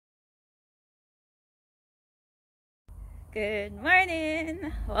Good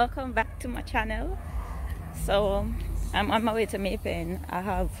morning, welcome back to my channel. So I'm on my way to Maypen. I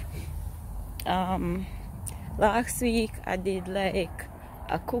have last week I did like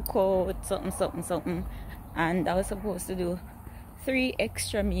a cookout, something, and I was supposed to do 3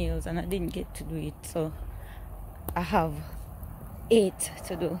 extra meals and I didn't get to do it, so I have 8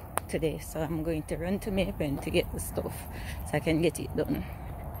 to do today. So I'm going to run to Maypen to get the stuff so I can get it done.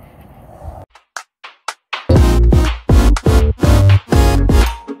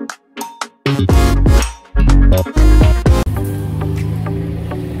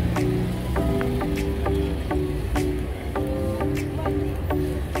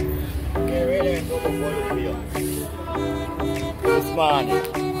 This morning.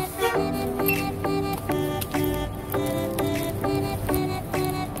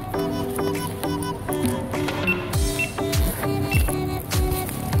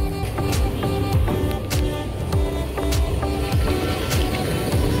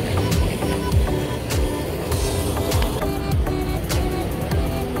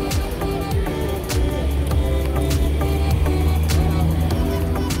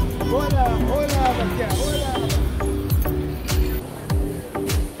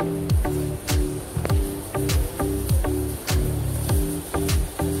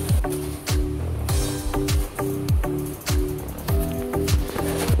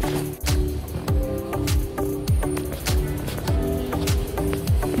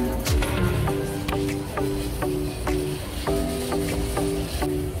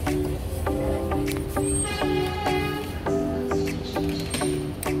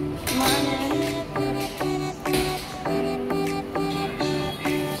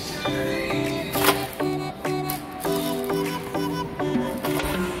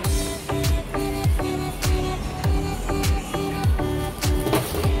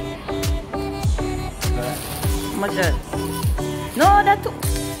 No, that's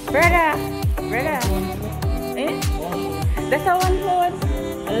brother. Eh? That's a one load.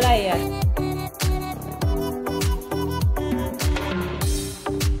 Liar.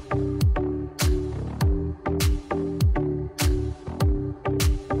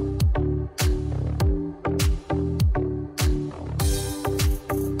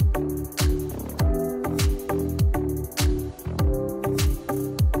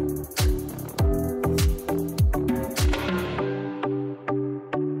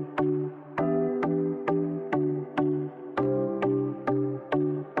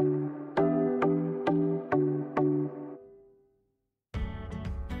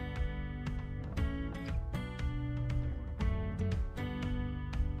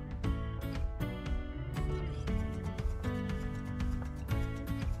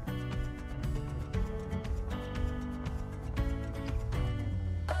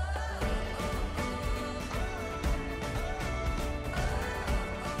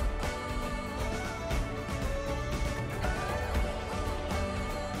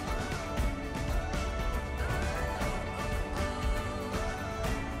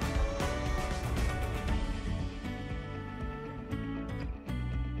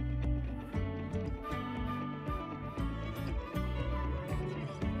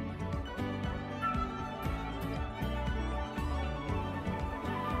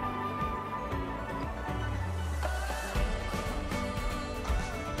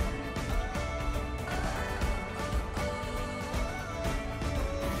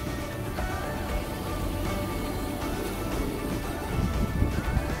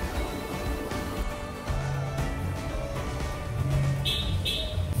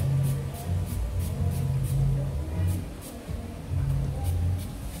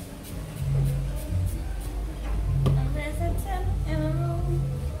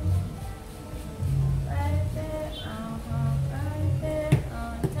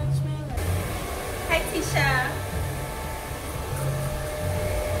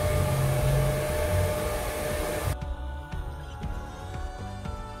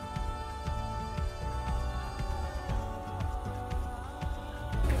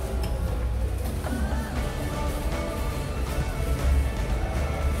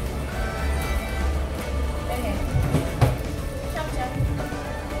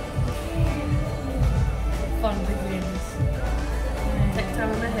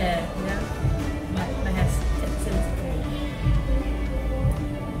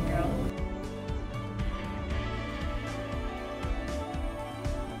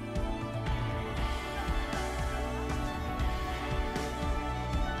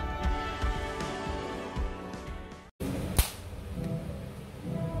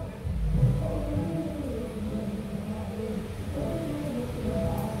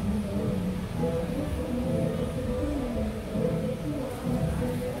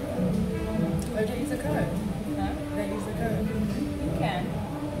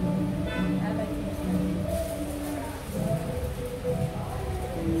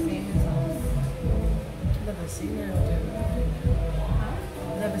 never seen her do that finger.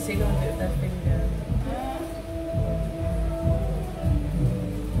 I've never seen her do that finger.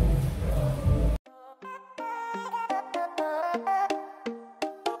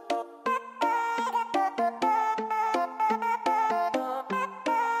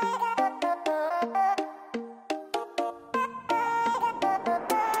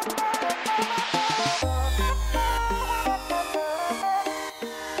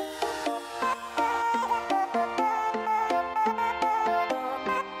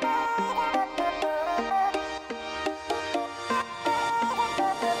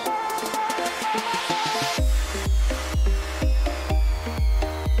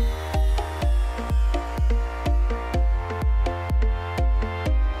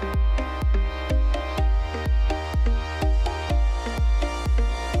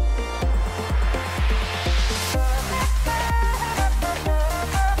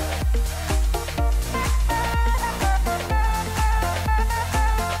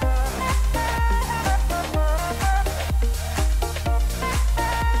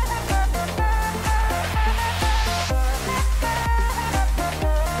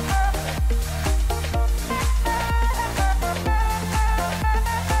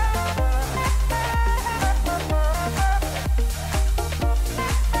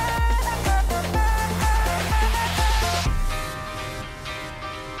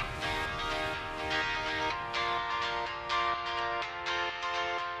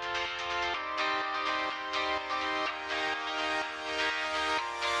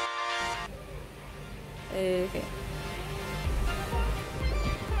 Okay.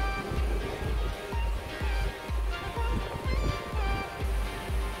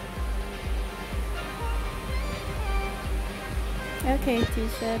 Okay,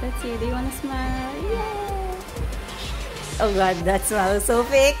 Tisha, let's see. Do you want to smile? Yeah. Oh God, that smile is so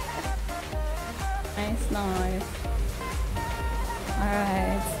fake. Nice noise.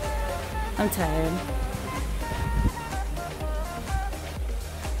 Alright. I'm tired.